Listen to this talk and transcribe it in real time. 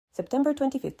September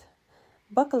 25th.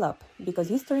 Buckle up, because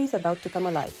history is about to come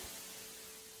alive.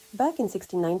 Back in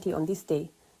 1690 on this day,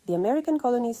 the American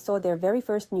colonies saw their very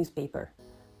first newspaper,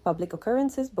 Publick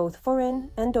Occurrences, both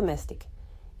Forreign and Domestick.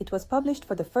 It was published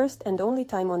for the first and only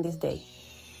time on this day.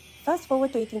 Fast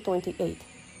forward to 1828,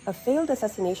 a failed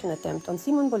assassination attempt on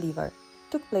Simón Bolívar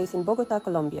took place in Bogotá,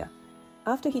 Colombia,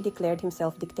 after he declared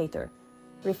himself dictator,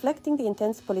 reflecting the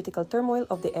intense political turmoil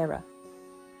of the era.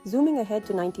 Zooming ahead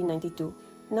to 1992,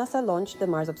 NASA launched the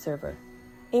Mars Observer,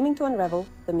 aiming to unravel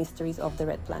the mysteries of the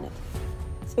Red Planet.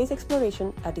 Space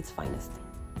exploration at its finest.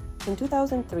 In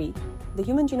 2003, the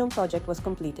Human Genome Project was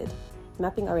completed,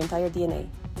 mapping our entire DNA,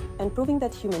 and proving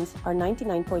that humans are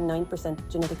 99.9%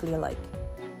 genetically alike.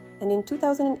 And in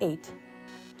 2008,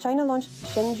 China launched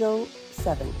Shenzhou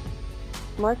 7,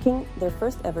 marking their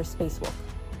first ever spacewalk,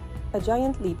 a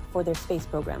giant leap for their space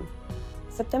program.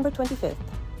 September 25th,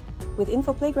 with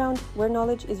Info Playground, where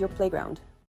knowledge is your playground.